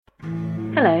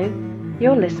Hello,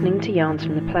 you're listening to Yarns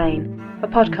from the Plane, a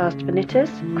podcast for knitters,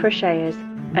 crocheters,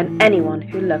 and anyone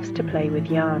who loves to play with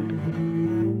yarn.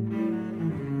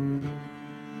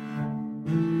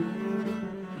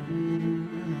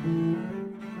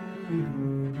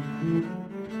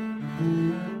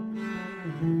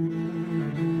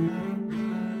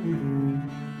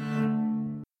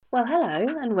 Well,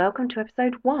 hello, and welcome to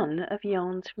episode 1 of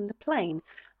Yarns from the Plane.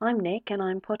 I'm Nick, and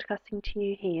I'm podcasting to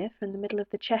you here from the middle of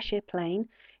the Cheshire Plain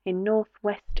in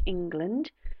northwest England.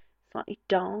 Slightly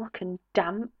dark and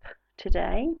damp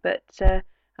today, but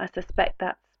I suspect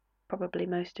that's probably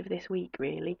most of this week,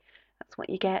 really. That's what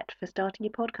you get for starting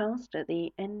your podcast at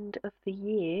the end of the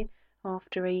year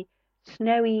after a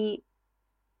snowy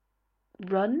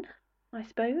run, I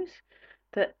suppose,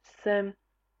 that's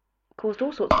caused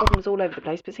all sorts of problems all over the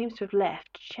place, but seems to have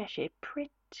left Cheshire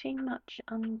pretty much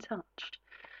untouched.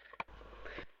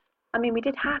 I mean, we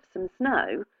did have some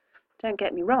snow, don't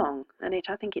get me wrong, and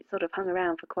I think it sort of hung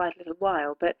around for quite a little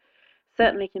while, but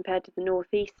certainly compared to the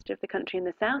northeast of the country and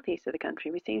the southeast of the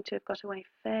country, we seem to have got away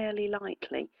fairly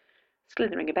lightly,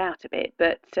 slithering about a bit,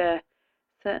 but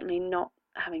certainly not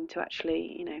having to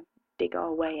actually, dig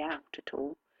our way out at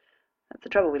all. That's the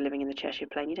trouble with living in the Cheshire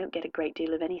Plain. You don't get a great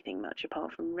deal of anything much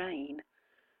apart from rain.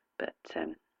 But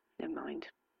never mind.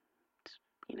 It's,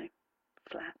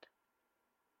 flat.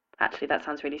 Actually, that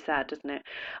sounds really sad, doesn't it?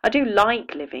 I do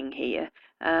like living here,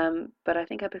 but I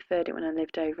think I preferred it when I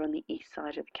lived over on the east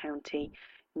side of the county,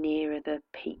 nearer the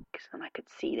peaks, and I could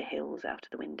see the hills out of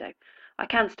the window. I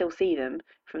can still see them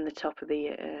from the top of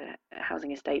the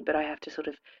housing estate, but I have to sort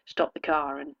of stop the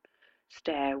car and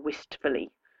stare wistfully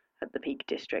at the Peak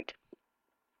District.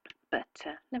 But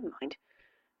never mind.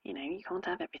 You can't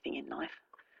have everything in life.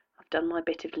 I've done my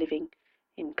bit of living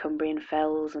in Cumbrian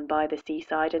fells and by the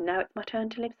seaside, and now it's my turn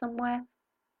to live somewhere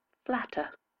flatter.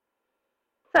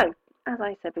 So, as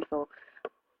I said before,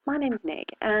 my name's Nick,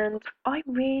 and I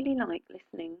really like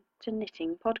listening to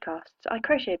knitting podcasts. I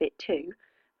crochet a bit too,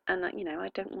 and I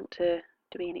don't want to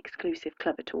be an exclusive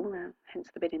club at all, hence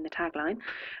the bit in the tagline.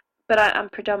 But I'm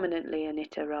predominantly a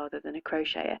knitter rather than a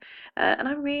crocheter, and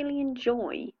I really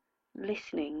enjoy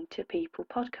listening to people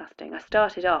podcasting. I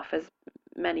started off, as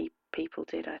many people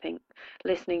did, I think,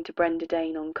 listening to Brenda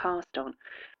Dane on Cast On.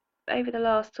 Over the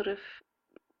last sort of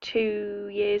 2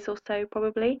 years or so,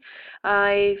 probably,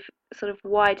 I've sort of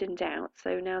widened out,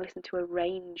 so now listen to a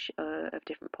range of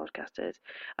different podcasters.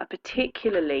 I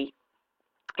particularly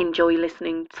enjoy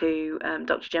listening to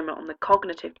Dr. Gemma on the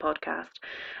Cognitive podcast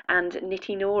and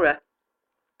Nitty Nora,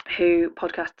 who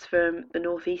podcasts from the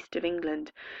northeast of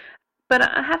England. But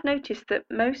I have noticed that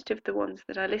most of the ones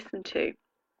that I listen to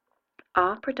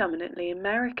are predominantly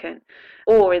American,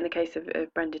 or in the case of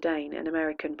Brenda Dane, an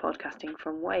American podcasting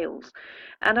from Wales.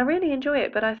 And I really enjoy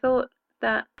it, but I thought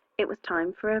that it was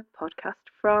time for a podcast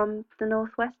from the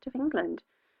northwest of England.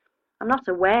 I'm not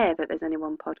aware that there's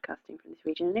anyone podcasting from this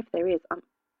region, and if there is, I'm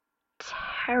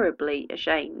terribly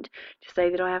ashamed to say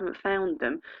that I haven't found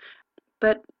them.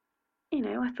 But,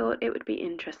 I thought it would be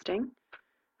interesting.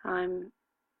 I'm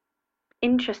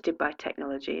interested by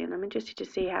technology, and I'm interested to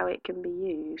see how it can be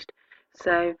used.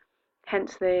 So,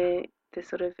 hence the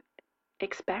sort of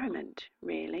experiment,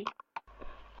 really.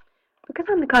 Because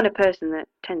I'm the kind of person that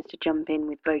tends to jump in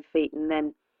with both feet and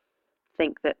then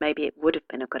think that maybe it would have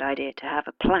been a good idea to have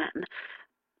a plan,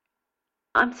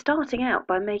 I'm starting out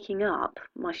by making up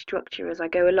my structure as I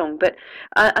go along. But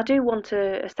I do want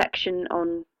a section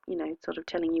on, sort of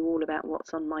telling you all about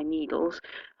what's on my needles.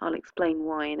 I'll explain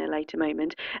why in a later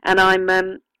moment. And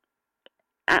I'm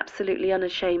absolutely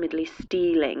unashamedly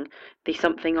stealing the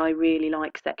Something I Really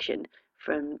Like section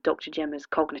from Dr. Gemma's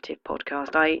Cognitive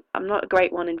podcast. I'm not a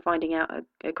great one in finding out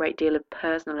a great deal of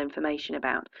personal information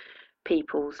about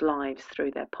people's lives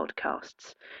through their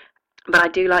podcasts. But I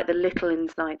do like the little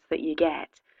insights that you get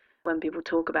when people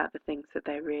talk about the things that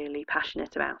they're really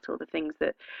passionate about or the things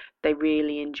that they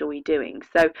really enjoy doing.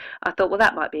 So I thought, well,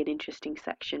 that might be an interesting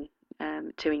section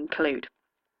to include.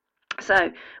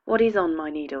 So, what is on my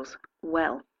needles?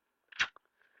 Well,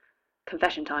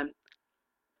 confession time,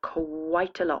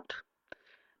 quite a lot.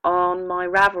 On my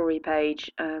Ravelry page,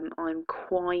 I'm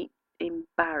quite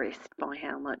embarrassed by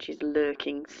how much is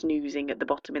lurking, snoozing at the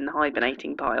bottom in the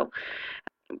hibernating pile.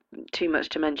 Too much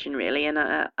to mention, really, and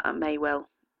I may well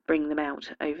bring them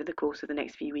out over the course of the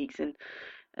next few weeks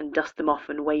and dust them off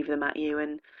and wave them at you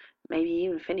and maybe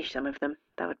even finish some of them.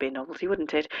 That would be a novelty,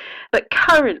 wouldn't it? But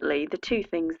currently, the two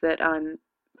things that I'm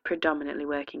predominantly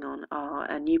working on are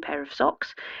a new pair of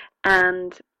socks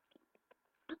and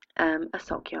a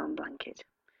sock yarn blanket.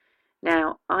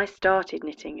 Now, I started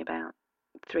knitting about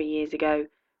 3 years ago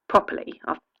properly.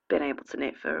 I've been able to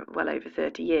knit for well over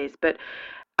 30 years, but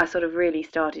I sort of really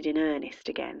started in earnest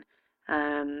again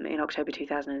in October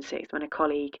 2006 when a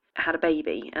colleague had a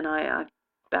baby, and I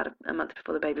about a month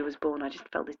before the baby was born, I just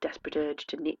felt this desperate urge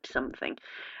to knit something.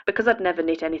 Because I'd never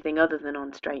knit anything other than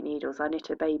on straight needles, I knit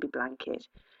a baby blanket.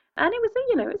 And it was,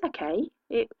 it was okay.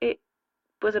 It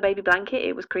was a baby blanket,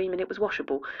 it was cream, and it was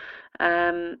washable.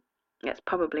 That's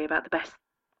probably about the best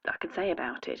I can say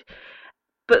about it.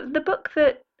 But the book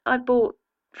that I bought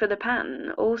for the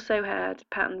pattern also had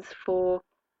patterns for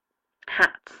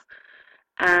hats,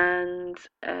 and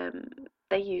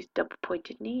they used double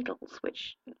pointed needles,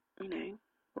 which,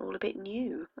 were all a bit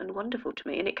new and wonderful to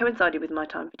me. And it coincided with my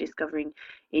time for discovering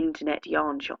internet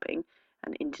yarn shopping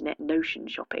and internet notion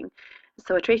shopping.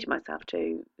 So I treated myself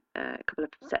to a couple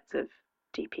of sets of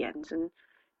DPNs and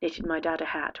knitted my dad a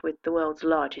hat with the world's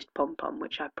largest pom-pom,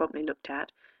 which I probably looked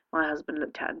at. My husband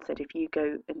looked at and said, if you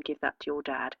go and give that to your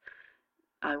dad,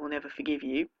 I will never forgive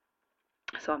you.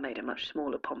 So I made a much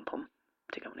smaller pom-pom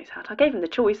to go on his hat. I gave him the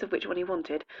choice of which one he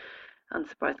wanted.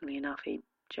 Unsurprisingly enough, he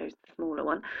chose the smaller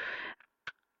one.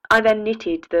 I then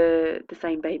knitted the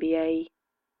same baby a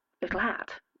little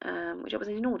hat, which I was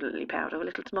inordinately proud of, a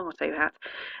little tomato hat.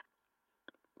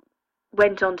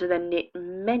 Went on to then knit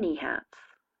many hats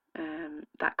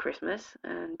that Christmas,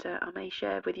 and I may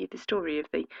share with you the story of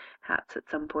the hats at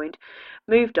some point.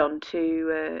 Moved on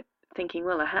to thinking,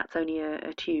 well, a hat's only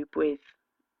a tube with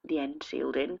the end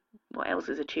sealed in. What else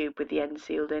is a tube with the end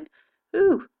sealed in?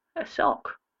 Ooh, a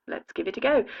sock. Let's give it a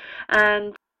go.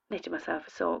 And knitted myself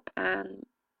a sock, and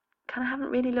kind of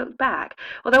haven't really looked back.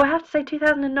 Although I have to say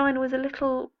 2009 was a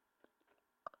little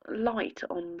light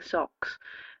on the socks.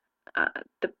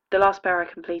 The last pair I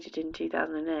completed in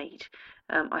 2008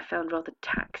 I found rather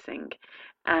taxing,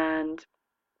 and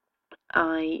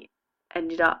I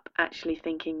ended up actually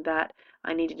thinking that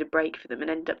I needed a break for them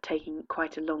and ended up taking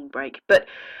quite a long break. But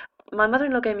my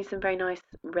mother-in-law gave me some very nice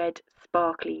red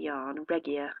sparkly yarn,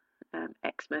 Regia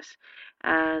Xmas,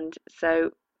 and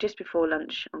so just before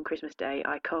lunch on Christmas Day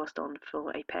I cast on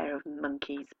for a pair of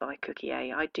monkeys by Cookie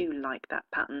A. I do like that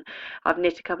pattern. I've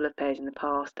knit a couple of pairs in the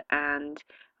past, and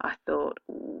I thought,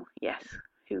 ooh, yes,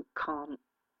 who can't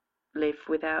live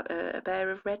without a pair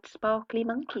of red sparkly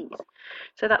monkeys?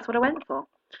 So that's what I went for.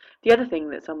 The other thing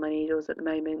that's on my needles at the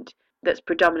moment that's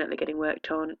predominantly getting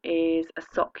worked on is a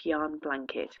sock yarn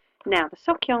blanket. Now, the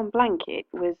sock yarn blanket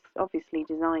was obviously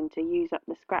designed to use up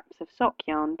the scraps of sock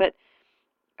yarn, but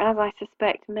as I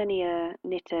suspect many a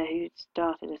knitter who's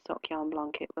started a sock yarn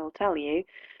blanket will tell you,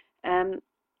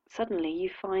 suddenly you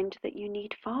find that you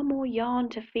need far more yarn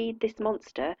to feed this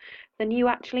monster than you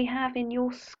actually have in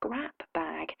your scrap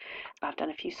bag. I've done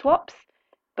a few swaps,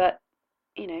 but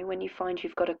when you find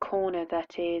you've got a corner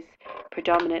that is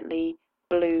predominantly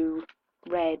blue,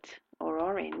 red or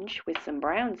orange with some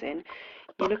browns in,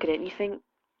 you look at it and you think,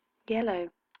 yellow,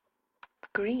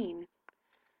 green,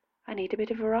 I need a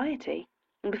bit of variety.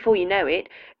 And before you know it,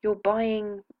 you're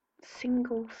buying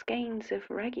single skeins of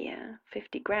Regia,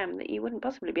 50 gram, that you wouldn't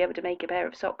possibly be able to make a pair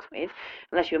of socks with,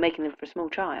 unless you were making them for a small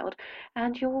child,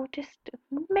 and you're just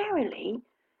merrily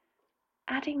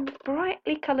adding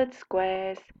brightly coloured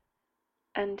squares,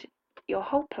 and your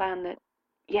whole plan that,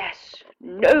 yes,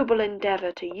 noble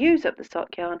endeavour to use up the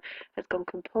sock yarn has gone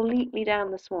completely down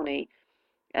the Swanee,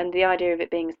 and the idea of it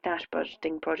being a stash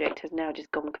busting project has now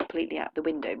just gone completely out the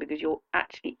window, because you're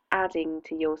actually adding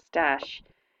to your stash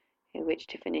in which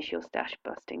to finish your stash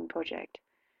busting project.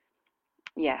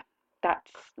 Yeah,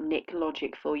 that's Nick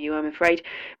logic for you, I'm afraid.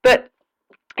 But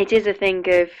it is a thing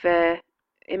of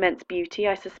immense beauty.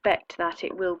 I suspect that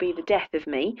it will be the death of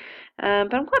me,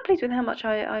 but I'm quite pleased with how much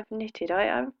I've knitted.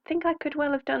 I think I could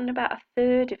well have done about a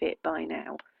third of it by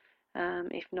now,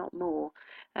 if not more.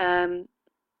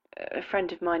 A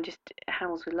friend of mine just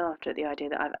howls with laughter at the idea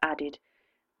that I've added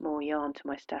more yarn to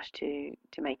my stash to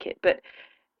make it. But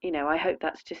I hope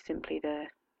that's just simply the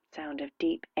sound of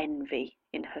deep envy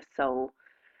in her soul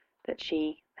that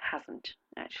she hasn't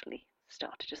actually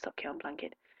started a sock yarn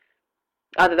blanket.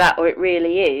 Either that, or it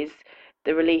really is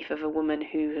the relief of a woman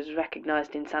who has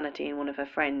recognised insanity in one of her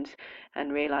friends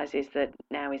and realises that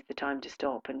now is the time to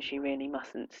stop, and she really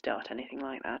mustn't start anything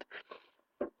like that.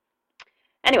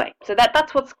 Anyway, so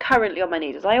that's what's currently on my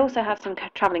needles. I also have some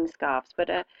travelling scarves, but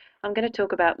I'm going to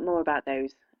talk more about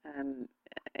those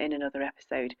in another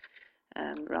episode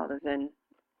rather than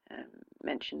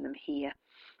mention them here.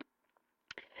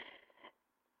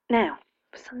 Now,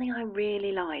 something I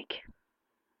really like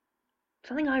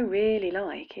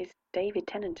is David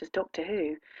Tennant as Doctor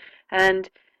Who, and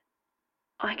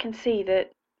I can see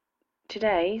that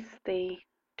today's the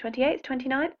 28th,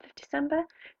 29th of December.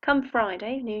 Come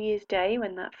Friday, New Year's Day,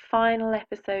 when that final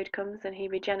episode comes and he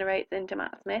regenerates into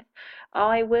Matt Smith,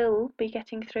 I will be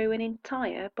getting through an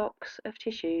entire box of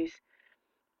tissues.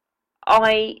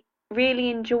 I really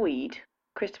enjoyed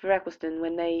Christopher Eccleston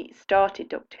when they started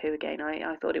Doctor Who again.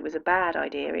 I thought it was a bad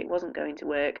idea. It wasn't going to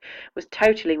work. Was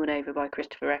totally won over by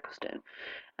Christopher Eccleston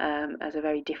as a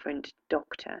very different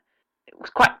Doctor. It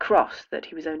was quite cross that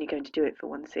he was only going to do it for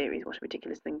one series. What a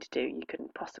ridiculous thing to do. You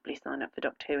couldn't possibly sign up for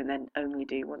Doctor Who and then only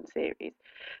do one series.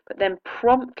 But then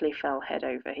promptly fell head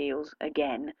over heels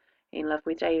again in love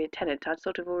with David Tennant. I'd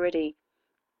sort of already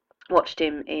watched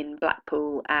him in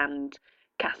Blackpool and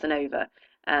Casanova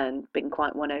and been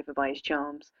quite won over by his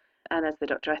charms. And as the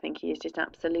Doctor, I think he is just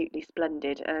absolutely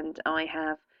splendid. And I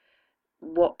have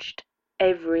watched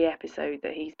every episode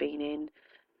that he's been in,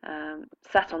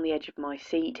 sat on the edge of my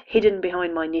seat, hidden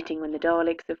behind my knitting when the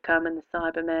Daleks have come and the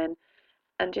Cybermen,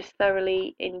 and just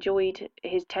thoroughly enjoyed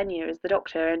his tenure as the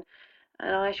Doctor. And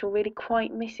I shall really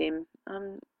quite miss him.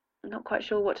 I'm not quite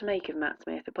sure what to make of Matt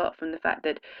Smith, apart from the fact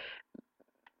that,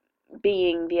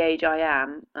 being the age I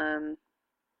am,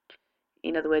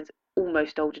 in other words,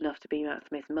 almost old enough to be Matt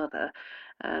Smith's mother,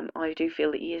 I do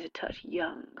feel that he is a touch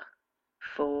young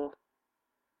for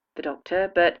the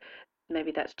Doctor, but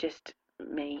maybe that's just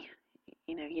me.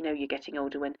 You know you're getting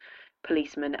older when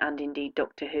policemen and indeed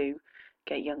Doctor Who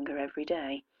get younger every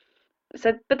day.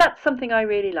 So, but that's something I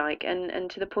really like,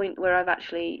 and to the point where I've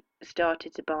actually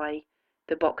started to buy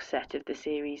the box set of the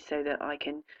series so that I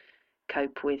can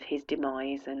cope with his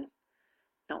demise and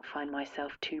not find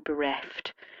myself too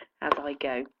bereft as I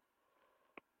go.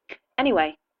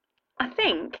 Anyway, I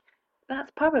think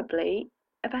that's probably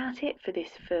about it for this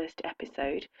first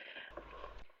episode.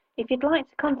 If you'd like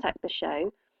to contact the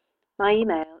show, my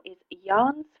email is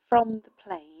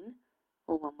yarnsfromtheplane,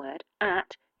 all one word,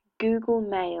 at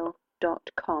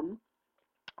googlemail.com.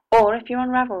 Or if you're on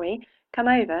Ravelry, come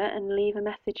over and leave a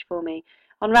message for me.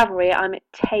 On Ravelry, I'm at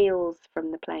Tales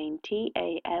from the Plane,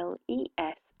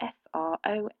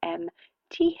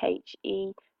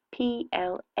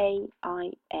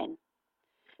 TALESFROMTHEPLAIN.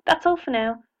 That's all for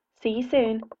now. See you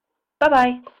soon.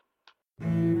 Bye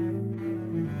bye.